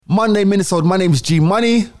Monday Minisode. My name is G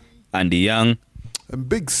Money. Andy Young. And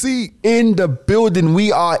Big C. In the building.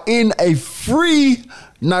 We are in a free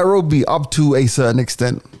Nairobi up to a certain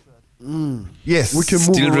extent. Yes. We can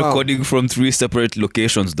move Still around. recording from 3 separate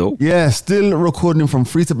locations though. Yeah, still recording from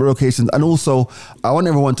 3 separate locations. And also, I want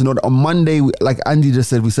everyone to know that on Monday, like Andy just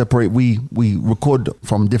said, we separate, we record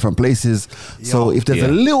from different places. So if there's a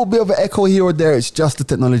little bit of an echo here or there, it's just the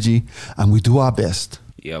technology and we do our best.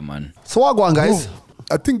 Yeah, man. So what go on, guys? Oh,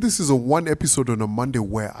 I think this is a one episode on a Monday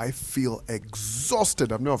where I feel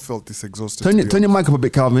exhausted. I've never felt this exhausted. Turn your mic up a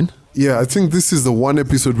bit, Calvin. Yeah, I think this is the one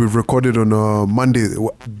episode we've recorded on a Monday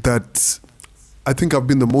that I think I've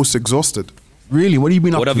been the most exhausted. Really? What have you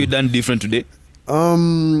been up What to? have you done different today?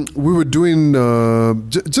 We were doing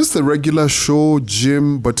just a regular show,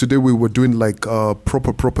 gym, but today we were doing like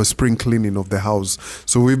proper spring cleaning of the house.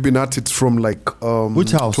 So we've been at it from like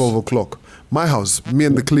Which house? 12 o'clock. My house, me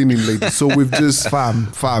and the cleaning lady. So we've just Fam.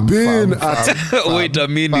 been at it. Wait a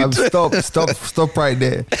minute. Stop right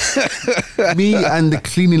there. Me and the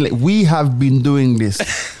cleaning lady, we have been doing this.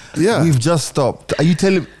 Yeah. We've just stopped. Are you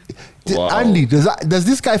telling Wow. Andy, does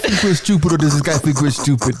this guy think we're stupid or does this guy think we're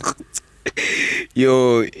stupid?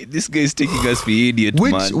 Yo, this guy is taking us for idiot,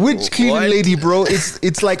 man. Which cleaning What? lady, bro?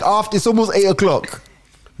 It's like after, it's almost 8 o'clock.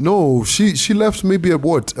 No, she left maybe at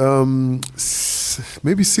what?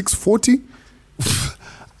 Maybe 6:40?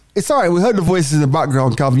 It's all right. We heard the voices in the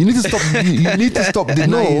background, Calvin. You need to stop. you need to stop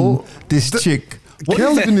denying this chick.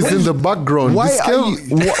 Kelvin is in the background. Why This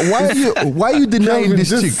are you denying Kelvin, this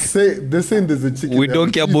just chick? they're saying there's a chick. We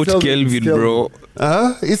don't care about Kelvin, bro.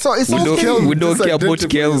 It's We okay. don't, we don't Just care about identify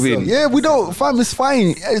Kelvin. yourself. Yeah, we don't. Fam, it's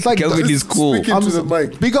fine. It's like Kelvin is cool. Speaking to the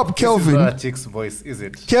mic. Big up Kelvin. This is chick's voice, is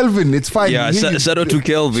it? Kelvin, it's fine. Yeah, shout out to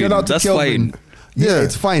Kelvin. Shout out to That's Kelvin. fine. Yeah,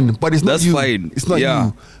 it's fine, but it's not That's you. fine. It's not Yeah.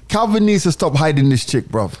 you. Calvin needs to stop hiding this chick,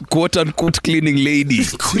 bruv. Quote unquote cleaning lady.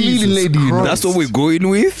 Cleaning lady, you know. That's what we're going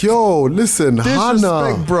with. Yo, listen, Hannah.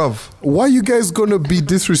 Disrespect, bruv. Why you guys gonna be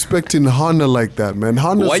disrespecting Hannah like that, man?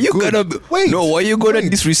 Hannah's Why you good. gonna Wait, why you gonna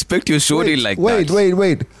wait. disrespect your shorty like wait, that?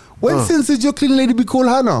 Wait. When since did your cleaning lady be called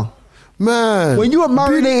Hannah? Man, When you were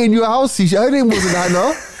marinating your house, her name wasn't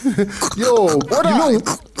Hannah. yo,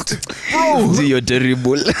 You're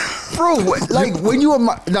terrible. Bro, like when you were,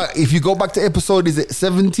 now if you go back to episode, is it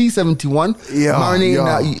 70, 71? Yeah, Marinating,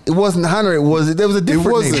 yeah. it wasn't Hannah, there was a it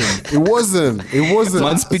different name. wasn't. It wasn't.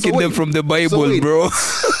 Man speaking So wait, them from the Bible, so wait. bro.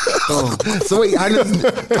 So wait, Hannah's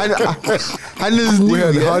new, We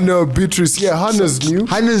had yeah? Hannah, Beatrice. Yeah, Hannah's new.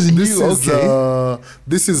 Hannah's This new, is, okay.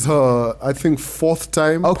 this is her, I think, 4th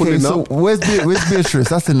time Okay, pulling so up. where's Beatrice?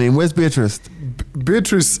 That's the name. Where's Beatrice?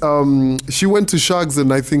 Beatrice, she went to Shags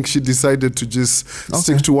and I think she decided to just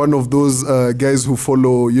stick to one of those guys who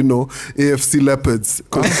follow, AFC Leopards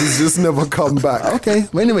because she's just never come back. Okay.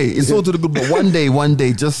 Well, anyway, it's all to the good. But one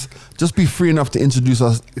day, just be free enough to introduce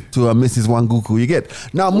us to Mrs. Wanguku. You get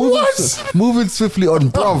now moving swiftly on,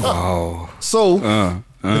 bruv. Wow. So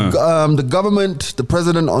the government, the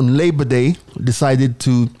president on Labor Day decided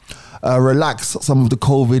to relax some of the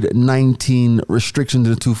COVID-19 restrictions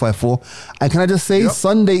in the 254. And can I just say,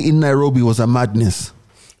 Sunday in Nairobi was a madness.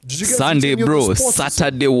 Did you guys Sunday, attend bro. your sports?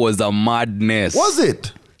 Saturday was a madness. Was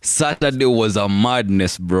it? Saturday was a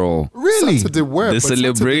madness, bro. Really? Saturday where? The But Saturday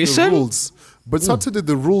celebration? rules. But Saturday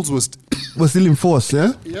the rules was Was still in force,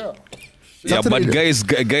 yeah? yeah. Yeah, but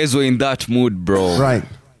Saturday- guys were in that mood, bro. Right.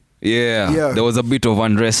 Yeah. There was a bit of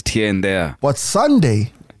unrest here and there. But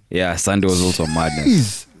Sunday, Yeah, Sunday was also madness.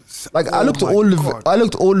 jeez. Like I looked at my all God.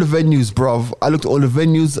 the venues, bruv. I looked at all the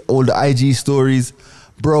venues, all the IG stories.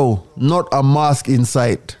 Bro, not a mask in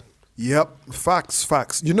sight. Yep,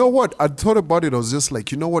 facts. You know what? I thought about it. I was just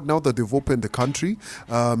like, you know what? Now that they've opened the country,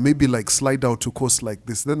 maybe like slide out to coast like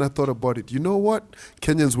this. Then I thought about it. You know what?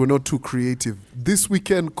 Kenyans were not too creative. This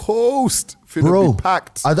weekend, coast finna Bro. be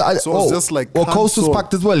packed. So I was just like, well, Coast was cancel.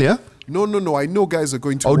 packed as well, yeah? No. I know guys are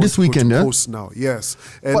going to Oh, this want to go weekend, to yeah? Coast now. Yes,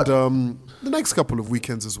 and But- the next couple of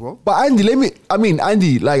weekends as well. But Andy,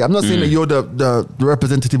 Andy, like I'm not saying that you're the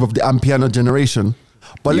representative of the Ampiano generation.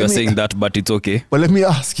 But You're let me, saying that, but it's okay. But let me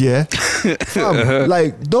ask, yeah? Fam,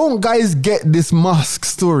 like, don't guys get this mask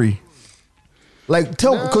story? Like,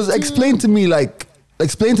 explain to me,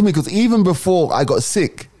 because even before I got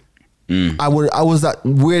sick, I was that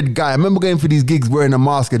weird guy. I remember going for these gigs wearing a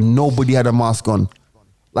mask and nobody had a mask on.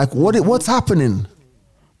 Like, what's happening?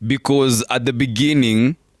 Because at the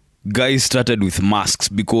beginning, guys started with masks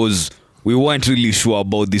because we weren't really sure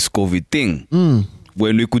about this COVID thing.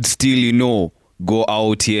 When we could still, go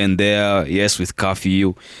out here and there, yes, with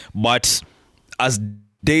curfew. But as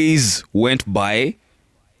days went by,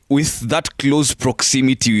 with that close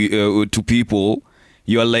proximity to people,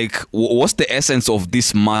 you're like, what's the essence of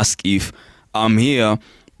this mask if I'm here?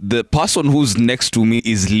 The person who's next to me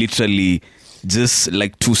is literally just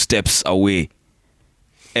like 2 steps away.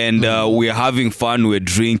 And we're having fun, we're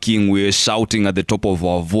drinking, we're shouting at the top of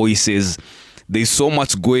our voices. There's so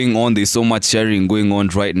much going on, there's so much sharing going on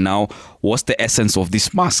right now. What's the essence of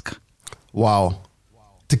this mask? Wow.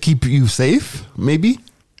 To keep you safe, maybe?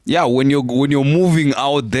 Yeah, when you're moving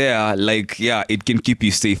out there, like, yeah, it can keep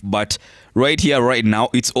you safe. But right here, right now,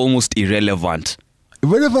 it's almost irrelevant.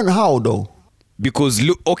 Irrelevant how, though? Because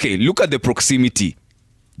look at the proximity.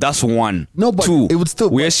 That's one. No, but 2, it would still.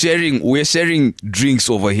 we're sharing drinks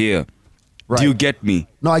over here. Right. Do you get me?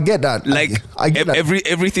 No, I get that. Like, I get that.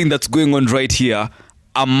 everything that's going on right here,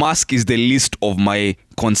 a mask is the least of my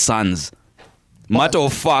concerns. Matter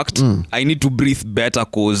of fact, I need to breathe better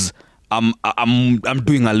because I'm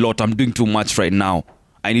doing a lot. I'm doing too much right now.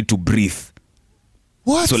 I need to breathe.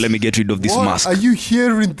 What? So let me get rid of this What? mask. Are you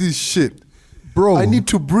hearing this shit? Bro, I need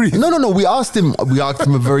to breathe. No. We asked him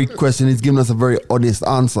a very question. He's given us a very honest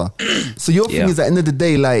answer. So your thing is, at the end of the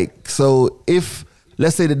day, like, so if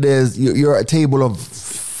let's say that you're at a table of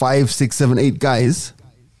 5, 6, 7, 8 guys,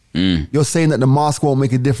 you're saying that the mask won't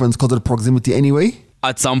make a difference because of the proximity anyway.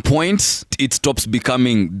 At some point, it stops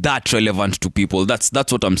becoming that relevant to people. That's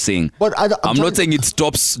what I'm saying. But I'm not saying it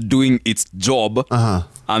stops doing its job.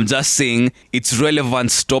 I'm just saying its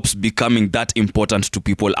relevance stops becoming that important to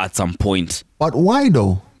people at some point. But why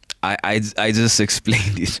though? I just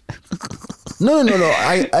explained it. No.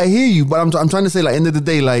 I hear you, but I'm trying to say, like, end of the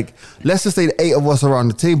day, like, let's just say the 8 of us around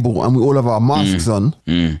the table and we all have our masks on.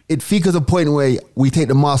 It figures a point where we take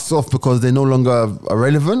the masks off because they're no longer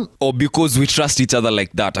relevant. Or because we trust each other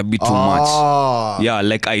like that a bit too much. Yeah,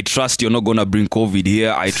 like I trust you're not gonna bring COVID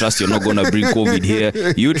here. I trust you're not gonna bring COVID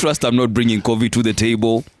here. You trust I'm not bringing COVID to the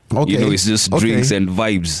table. Okay. You know, it's just drinks and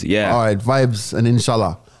vibes. Yeah. All right, vibes and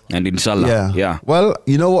inshallah. And inshallah, yeah. Well,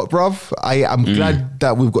 you know what, bruv? I'm glad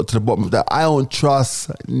that we've got to the bottom of that. I don't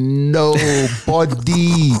trust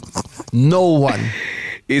nobody. No one.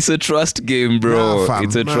 It's a trust game, bro. Nah, fam.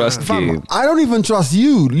 It's a trust game. I don't even trust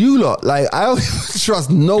you lot. Like, I don't even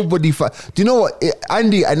trust nobody. Do you know what?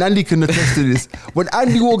 Andy can attest to this. When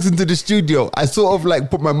Andy walks into the studio, I sort of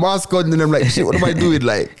like put my mask on and I'm like, shit, what am I doing?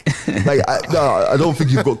 I don't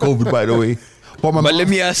think you've got COVID, by the way. But let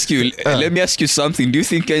me ask you something. Do you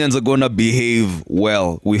think Kenyans are gonna behave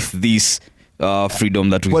well with this freedom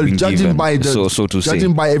that we've been given? Judging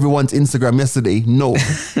by everyone's Instagram yesterday, no.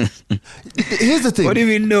 Here's the thing. What do you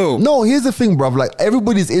mean no? No, here's the thing, bruv. Like,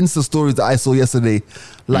 everybody's Insta stories that I saw yesterday,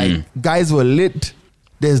 like, guys were lit.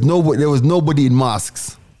 There was nobody in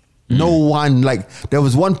masks. No one. Like, there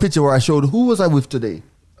was one picture where I showed, who was I with today?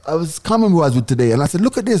 I can't remember who I was with today, and I said,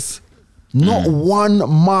 look at this. Not one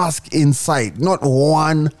mask in sight. Not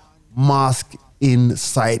one mask in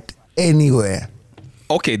sight anywhere.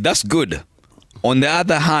 Okay, that's good. On the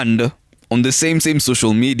other hand, on the same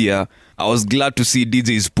social media, I was glad to see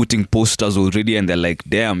DJs putting posters already, and they're like,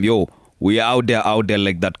 damn, yo, we are out there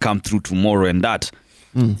like that, come through tomorrow and that.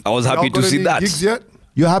 I was happy to see that. Gigs yet?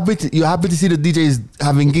 You're happy to see the DJs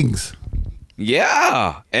having gigs?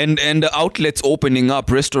 Yeah, and the outlets opening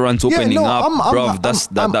up, restaurants opening up, bro.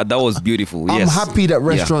 That was beautiful. I'm happy that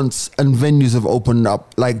restaurants and venues have opened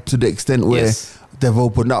up, like, to the extent where they've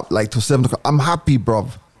opened up, like, to 7 o'clock. I'm happy, bro.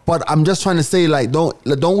 But I'm just trying to say, like,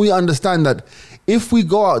 don't we understand that if we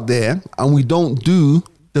go out there and we don't do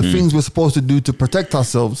the things we're supposed to do to protect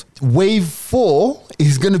ourselves, wave 4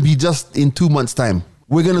 is going to be just in 2 months' time.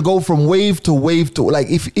 We're going to go from wave to wave to,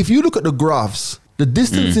 like, if you look at the graphs, the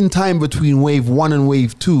distance in time between wave 1 and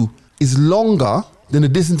wave 2 is longer than the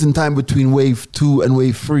distance in time between wave 2 and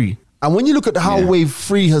wave 3. And when you look at how wave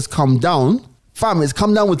 3 has come down, fam, it's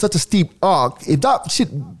come down with such a steep arc. If that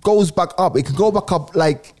shit goes back up, it can go back up,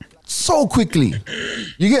 like, so quickly.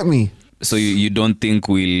 You get me? So you don't think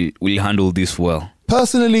we'll handle this well?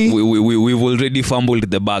 Personally, we've already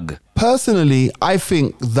fumbled the bag. Personally, I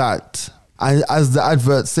think that, as the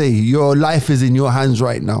adverts say, your life is in your hands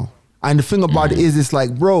right now. And the thing about it is, it's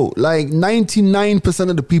like, bro, like 99%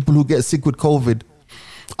 of the people who get sick with COVID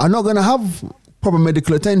are not going to have proper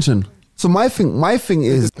medical attention. So my thing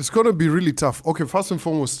is, it's going to be really tough. Okay, first and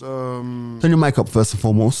foremost, turn your mic up first and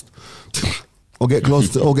foremost, or get close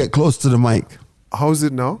to the mic. How's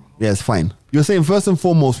it now? Yeah, it's fine. You're saying first and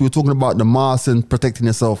foremost, we were talking about the mask and protecting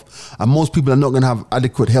yourself, and most people are not going to have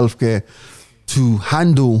adequate healthcare to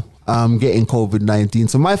handle getting COVID-19.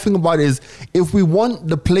 So my thing about it is, if we want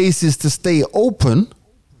the places to stay open,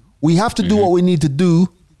 we have to do what we need to do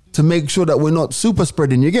to make sure that we're not super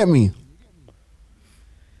spreading. You get me?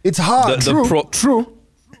 It's hard. True.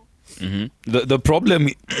 The problem,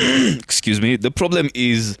 excuse me, the problem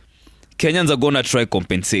is Kenyans are gonna try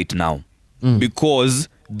compensate now because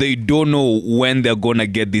they don't know when they're gonna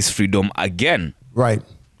get this freedom again. Right.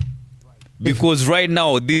 Because right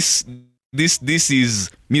now this is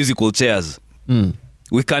musical chairs.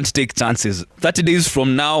 We can't take chances. 30 days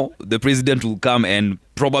from now, the president will come and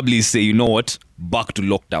probably say, you know what, back to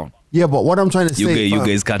lockdown. Yeah, but what I'm trying to say, you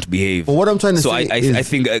guys can't behave. But what I'm trying to so say I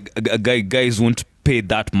think guys won't pay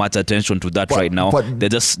that much attention to that right now. But they're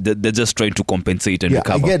just trying to compensate and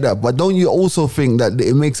recover. I get that, but don't you also think that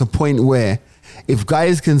it makes a point where if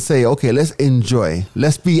guys can say, okay, let's enjoy,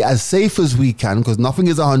 let's be as safe as we can because nothing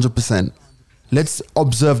is 100%. Let's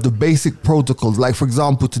observe the basic protocols. Like, for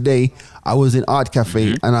example, today I was in Art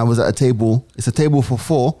Cafe and I was at a table. It's a table for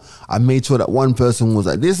 4. I made sure that one person was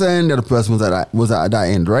at this end, the other person was at that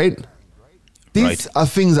end, right? These are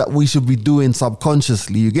things that we should be doing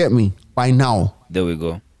subconsciously, you get me? By now. There we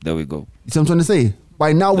go. You see what I'm trying to say?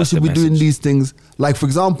 By now we should be doing these things. Like, for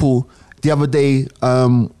example, the other day, I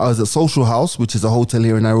was at Social House, which is a hotel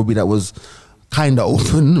here in Nairobi that was kind of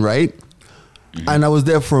open, right? And I was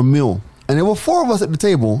there for a meal. And there were 4 of us at the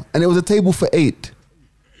table, and it was a table for 8.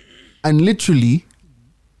 And literally,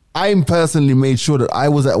 I personally made sure that I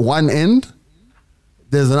was at one end.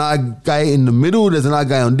 There's another guy in the middle. There's another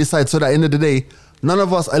guy on this side. So that at the end of the day, none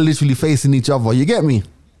of us are literally facing each other. You get me?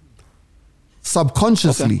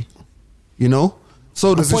 Subconsciously, you know?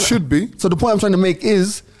 So the point, it should be. So the point I'm trying to make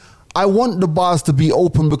is, I want the bars to be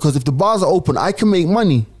open because if the bars are open, I can make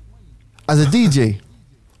money as a DJ.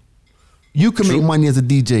 You can make money as a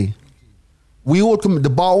DJ. We all can, the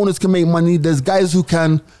bar owners can make money. There's guys who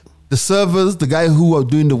can, the servers, the guy who are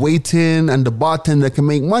doing the waiting and the bartender can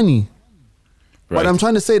make money. Right. But I'm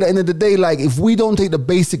trying to say that at the end of the day, like if we don't take the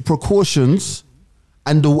basic precautions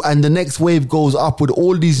and the next wave goes up with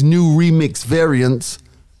all these new remix variants,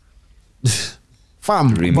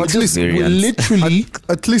 fam, but just literally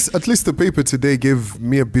at least the paper today gave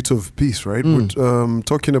me a bit of peace, right? We're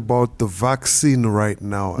talking about the vaccine right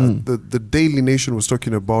now. The Daily Nation was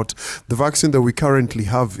talking about the vaccine that we currently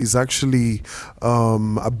have is actually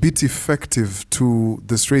a bit effective to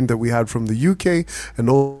the strain that we had from the UK and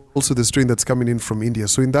also the strain that's coming in from India.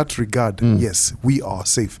 So in that regard, yes, we are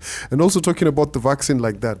safe. And also talking about the vaccine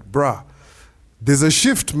like that, bruh. There's a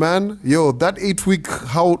shift, man. Yo, that 8 week,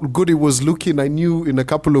 how good it was looking, I knew in a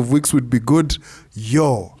couple of weeks would be good.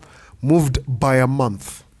 Yo, moved by a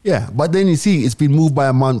month. Yeah, but then you see, it's been moved by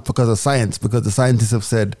a month because of science, because the scientists have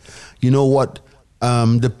said, you know what,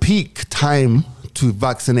 the peak time to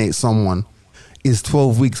vaccinate someone is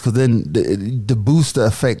 12 weeks because then the booster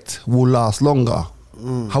effect will last longer.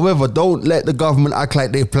 However, don't let the government act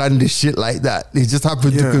like they planned this shit like that. They just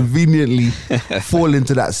happen to conveniently fall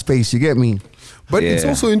into that space, you get me? But it's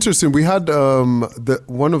also interesting. We had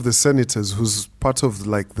one of the senators who's part of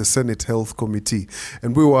like the Senate Health Committee,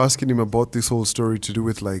 and we were asking him about this whole story to do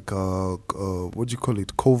with like what do you call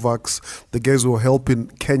it, COVAX, the guys who are helping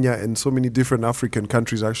Kenya and so many different African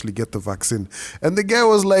countries actually get the vaccine. And the guy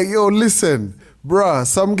was like, "Yo, listen, bruh,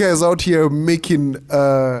 some guys out here making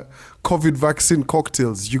COVID vaccine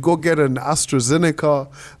cocktails. You go get an AstraZeneca,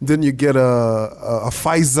 then you get a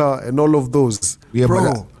Pfizer and all of those." Yeah,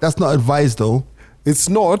 bro, but that's not advised though. It's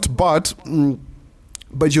not, but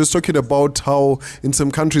you're talking about how in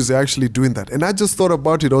some countries they're actually doing that. And I just thought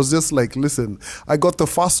about it. I was just like, listen, I got the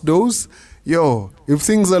first dose. Yo, if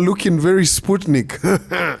things are looking very Sputnik.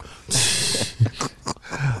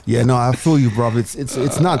 Yeah, no, I feel you, bro. It's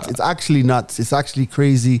nuts. It's actually nuts. It's actually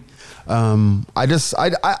crazy. I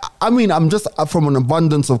mean, I'm just from an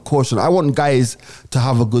abundance of caution. I want guys to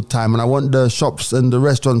have a good time, and I want the shops and the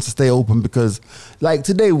restaurants to stay open because, like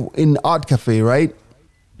today in Art Cafe, right?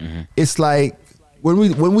 It's like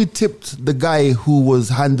when we tipped the guy who was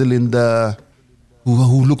handling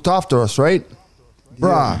who looked after us, right?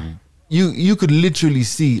 Bruh, you could literally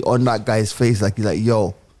see on that guy's face like he's like,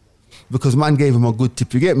 yo, because man gave him a good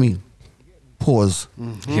tip. You get me? Pause.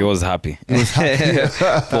 He was happy.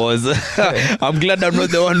 Pause. I'm glad I'm not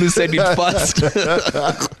the one who said it first.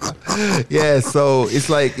 Yeah, so it's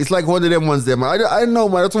like one of them ones there, man. I don't know,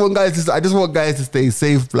 man. I just want guys to stay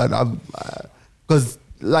safe, man. Because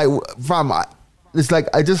like, fam, it's like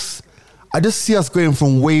I just see us going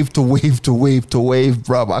from wave to wave to wave to wave,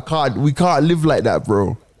 bro. We can't live like that,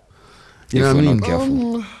 bro. You know what I mean? Not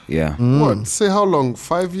careful. Yeah. What? Say how long?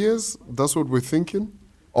 5 years? That's what we're thinking?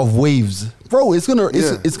 Of waves, bro. It's gonna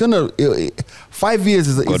 5 years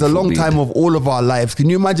is a long time of all of our lives. Can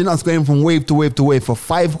you imagine us going from wave to wave to wave for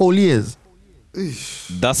 5 whole years?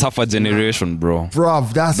 That's half a generation, bro.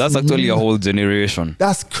 Bruv, that's actually a whole generation.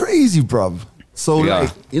 That's crazy, bruv. So Yeah.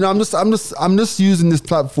 like, you know, I'm just using this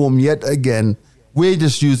platform yet again. We're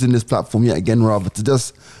just using this platform yet again, rather, to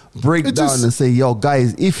just break down and say, yo,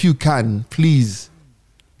 guys, if you can, please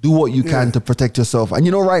do what you can to protect yourself. And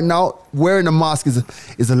you know, right now, wearing a mask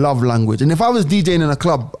is a love language. And if I was DJing in a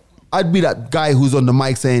club, I'd be that guy who's on the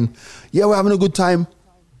mic saying, yeah, we're having a good time,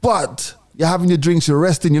 but you're having your drinks, you're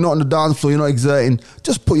resting, you're not on the dance floor, you're not exerting.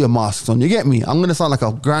 Just put your masks on. You get me? I'm gonna sound like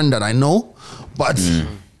a granddad, I know, but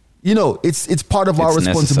you know, it's part of our It's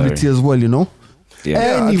responsibility necessary. as well. You know. Yeah. Yeah,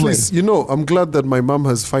 at Anyway. least, you know, I'm glad that my mom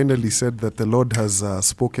has finally said that the Lord has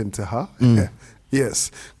spoken to her.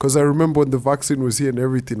 Yes, because I remember when the vaccine was here and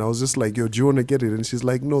everything, I was just like, yo, do you want to get it? And she's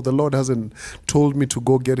like, no, the Lord hasn't told me to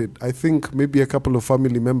go get it. I think maybe a couple of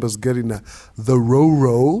family members getting the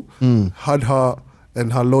Roro had her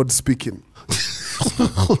and her Lord speaking.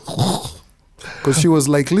 Because she was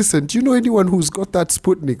like, listen, do you know anyone who's got that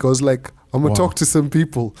Sputnik? I was like, I'm going to talk to some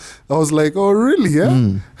people. I was like, oh, really?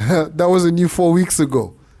 Yeah? That was a new 4 weeks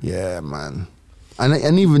ago. Yeah, man.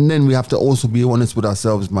 And even then, we have to also be honest with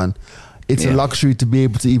ourselves, man. It's a luxury to be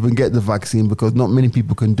able to even get the vaccine because not many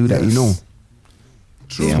people can do that, you know.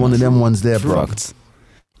 True. It's one of them ones there, bro. Facts.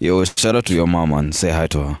 Yo, shout out to your mom and say hi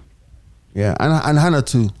to her. Yeah, and Hannah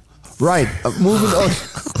too. Right, moving on.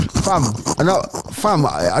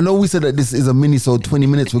 I know we said that this is a Minisode 20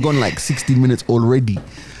 minutes. We're going like 60 minutes already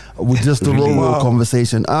with just the roll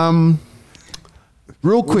conversation.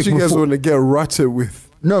 Real quick. What you guys want to get ratchet with?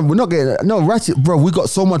 No, we're not getting ratchet, bro. We got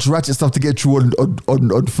so much ratchet stuff to get through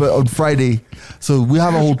on Friday, so we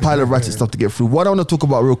have a whole pile of ratchet stuff to get through. What I want to talk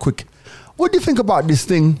about real quick, what do you think about this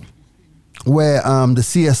thing where the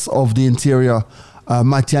CS of the Interior,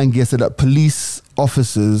 Matiangi, said that police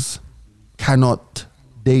officers cannot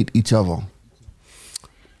date each other?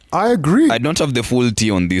 I agree. I don't have the full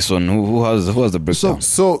tea on this one. Who has the breakdown?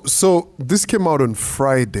 So this came out on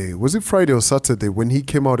Friday. Was it Friday or Saturday when he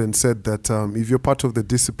came out and said that if you're part of the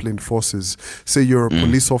disciplined forces, say you're a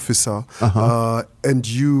police officer, and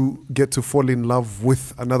you get to fall in love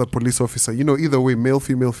with another police officer, you know, either way, male,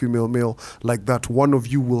 female, female, male, like that, one of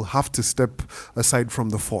you will have to step aside from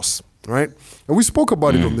the force. Right? And we spoke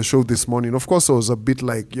about it on the show this morning. Of course, I was a bit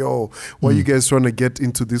like, yo, why are you guys trying to get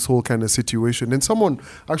into this whole kind of situation? And someone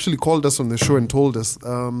actually called us on the show and told us,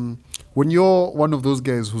 when you're one of those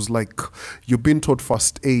guys who's like, you've been taught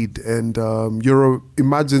first aid and you're an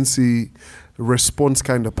emergency response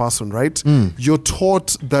kind of person, right? You're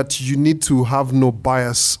taught that you need to have no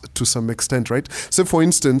bias to some extent, right? So for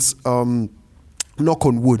instance, knock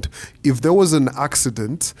on wood, if there was an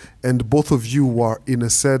accident and both of you were in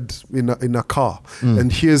a car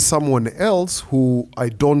and here's someone else who I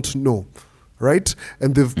don't know, right?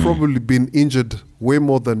 And they've probably been injured way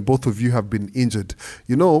more than both of you have been injured.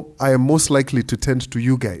 You know, I am most likely to tend to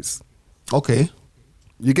you guys. Okay.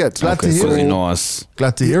 You get? Glad to hear So it. you know us.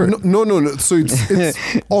 Glad to hear it. No. So it's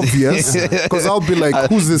obvious because I'll be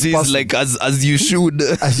like, who's this person? Like as you should.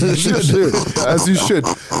 As you should.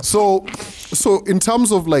 So in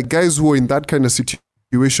terms of like guys who are in that kind of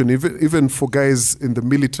situation, even for guys in the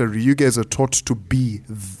military, you guys are taught to be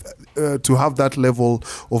to have that level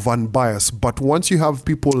of unbiased. But once you have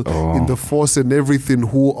people in the force and everything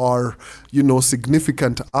who are, you know,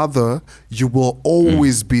 significant other, you will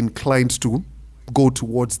always be inclined to go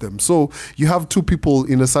towards them. So you have two people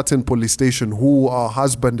in a certain police station who are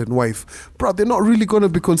husband and wife. Bro, they're not really going to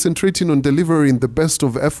be concentrating on delivering the best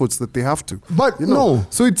of efforts that they have to. But you know? no.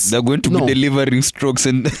 So it's They're going to be delivering strokes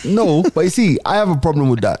and No, but you see, I have a problem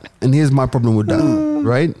with that. And here's my problem with that,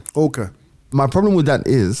 right? okay. My problem with that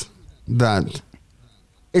is that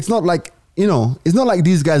it's not like, you know, it's not like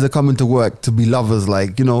these guys are coming to work to be lovers.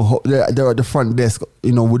 Like, you know, they're at the front desk,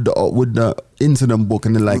 you know, with the incident book,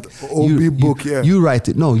 and they're like, OB book, yeah. You write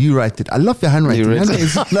it. No, you write it. I love your handwriting. You write it.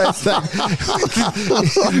 It's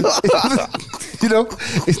you know,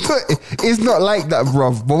 it's not like that,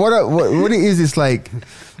 bruv. But what it is like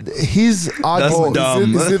his argument.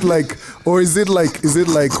 dumb. Is it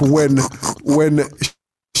like when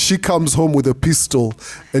she comes home with a pistol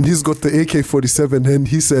and he's got the AK-47 and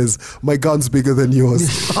he says, my gun's bigger than yours.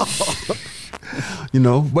 You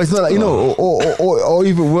know, but it's not like, you know, or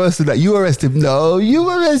even worse than that. You arrest him. No, you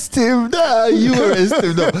arrest him. No, you arrest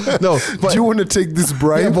him. No. But, do you want to take this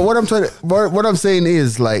bribe? Yeah, but what I'm saying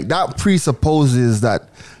is like that presupposes that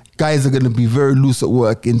guys are going to be very loose at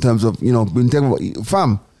work in terms of, you know,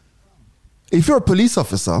 fam. If you're a police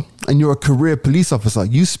officer and you're a career police officer,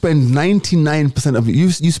 you spend 99% of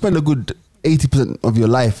you spend a good 80% of your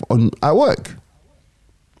life at work.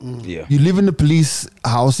 Yeah. You live in the police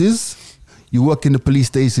houses, you work in the police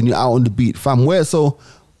station, you're out on the beat, fam. Where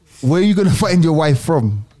are you gonna find your wife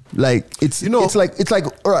from? Like it's You know- it's like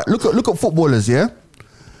all right. Look at footballers. Yeah,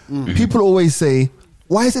 people always say,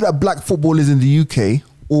 why is it that black footballers in the UK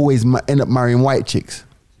always end up marrying white chicks?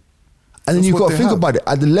 And then That's you've what got to they think have. about it.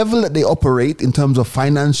 At the level that they operate in terms of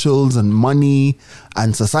financials and money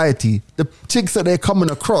and society, the chicks that they're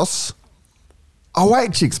coming across are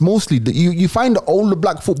white chicks mostly. You find that all the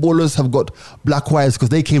black footballers have got black wives because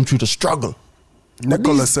they came through the struggle. But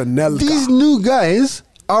Nicholas and Nelka. These new guys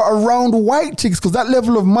are around white chicks because that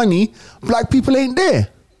level of money, black people ain't there.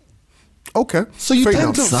 Okay. So you Fair tend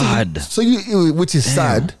enough. to Sad. So you, which is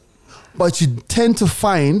sad, but you tend to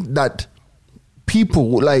find that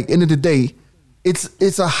people, like end of the day, it's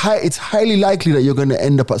highly likely that you're going to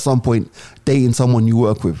end up at some point dating someone you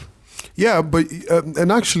work with. Yeah, but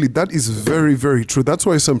and actually that is very, very true. That's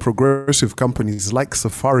why some progressive companies like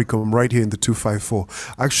Safaricom right here in the 254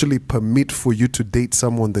 actually permit for you to date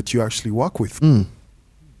someone that you actually work with.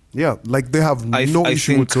 Yeah, like they have I no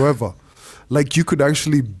issue think- whatsoever. Like you could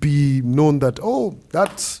actually be known that, oh,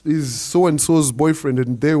 that is so-and-so's boyfriend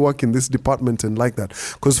and they work in this department and like that.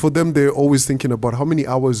 Because for them, they're always thinking about how many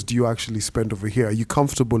hours do you actually spend over here? Are you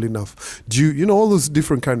comfortable enough? Do you know, all those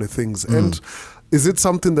different kind of things. And is it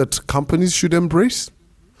something that companies should embrace?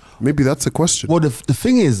 Maybe that's a question. Well, the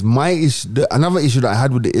thing is, another issue that I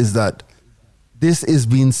had with it is that this is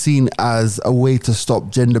being seen as a way to stop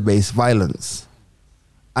gender-based violence.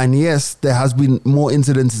 And yes, there has been more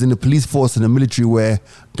incidences in the police force and the military where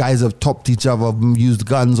guys have topped each other, used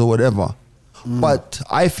guns or whatever. But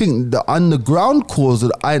I think the underground cause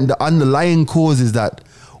and the underlying cause is that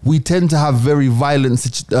we tend to have very violent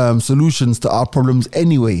solutions to our problems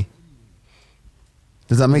anyway.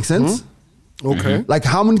 Does that make sense? Okay. Like,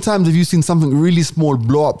 how many times have you seen something really small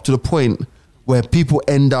blow up to the point where people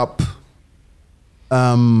end up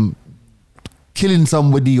killing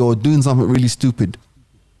somebody or doing something really stupid?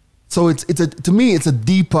 So to me it's a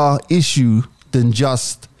deeper issue than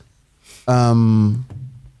just But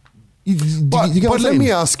you get what I'm let saying?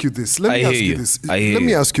 me ask you this. Let I me ask hear you you. this. I hear Let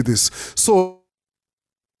me you. ask you this. So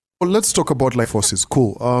let's talk about life forces.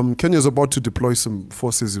 Cool. Kenya's about to deploy some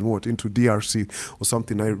forces into DRC or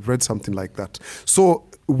something. I read something like that. So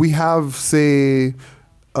we have say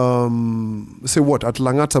what at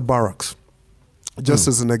Langata Barracks. Just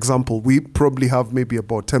as an example, we probably have maybe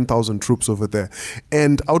about 10,000 troops over there.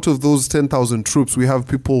 And out of those 10,000 troops, we have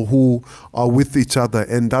people who are with each other.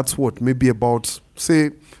 And that's what, maybe about,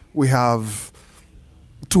 say, we have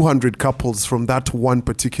 200 couples from that one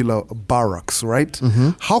particular barracks, right?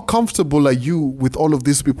 How comfortable are you with all of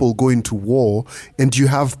these people going to war and you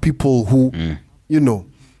have people who, you know,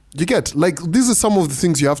 you get, like, these are some of the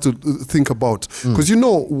things you have to think about. Because, you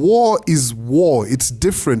know, war is war. It's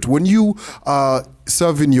different. When you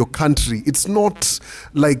serve in your country, it's not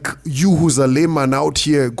like you who's a layman out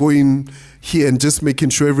here going here and just making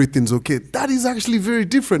sure everything's okay. That is actually very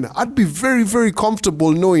different. I'd be very, very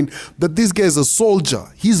comfortable knowing that this guy is a soldier.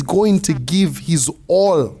 He's going to give his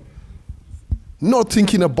all. Not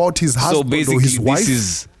thinking about his So husband or basically, his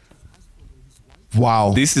wife.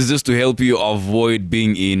 Wow. this is just to help you avoid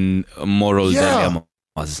being in moral Yeah.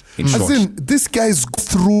 dilemmas. In As short, in, this guy's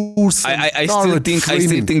through some I still thorough think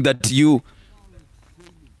training. that you.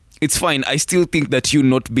 It's fine. I still think that you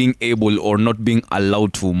not being able or not being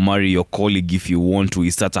allowed to marry your colleague if you want to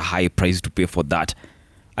is such a high price to pay for that.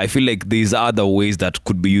 I feel like there's other ways that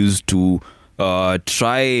could be used to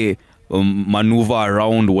try maneuver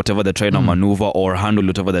around whatever they're trying to maneuver or handle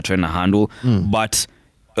whatever they're trying to handle, but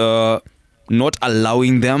not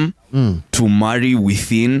allowing them to marry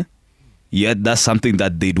within. Yet that's something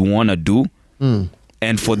that they'd want to do.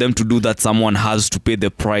 And for them to do that, someone has to pay the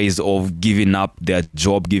price of giving up their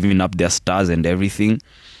job, giving up their stars and everything.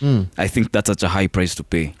 I think that's such a high price to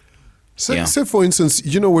pay. Say for instance,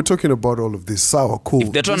 you know, we're talking about all of this. Sour, cool.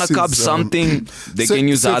 If they're trying This to curb is, something, they say- can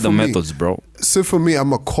use say other for me- methods, bro. Say for me,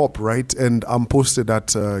 I'm a cop, right? And I'm posted at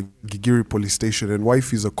Gigiri police station, and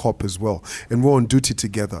wife is a cop as well. And we're on duty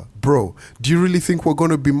together. Bro, do you really think we're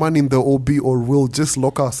going to be manning the OB, or we'll just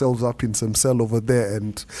lock ourselves up in some cell over there?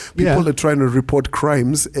 And people are trying to report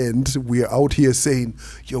crimes, and we're out here saying,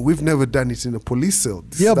 yo, we've never done it in a police cell.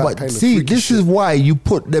 This is that but kind of see, freaky this shit. is why you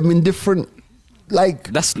put them in different,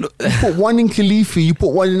 like, That's not, you put one in Kilifi, you put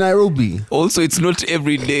one in Nairobi. also, it's not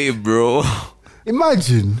every day, bro.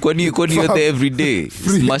 Imagine. When you're there every day,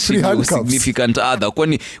 smashing your handcuffs. significant other.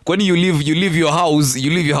 When you leave your house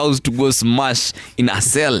to go smash in a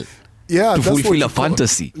cell. Yeah, to that's what fulfill you a call-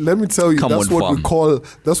 fantasy. Let me tell you, Come that's on,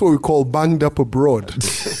 what we call banged up abroad.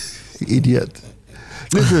 Idiot.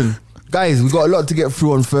 Listen, guys, we got a lot to get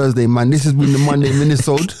through on Thursday, man. This has been the Monday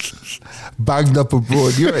Minisode. Bagged up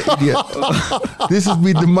abroad. You're an idiot. This has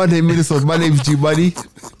been the Monday Minisode. My name's G Buddy.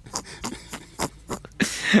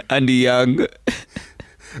 And young.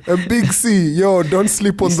 And Big C, yo, don't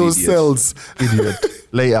sleep on This those idiot. cells. Idiot.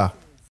 Later.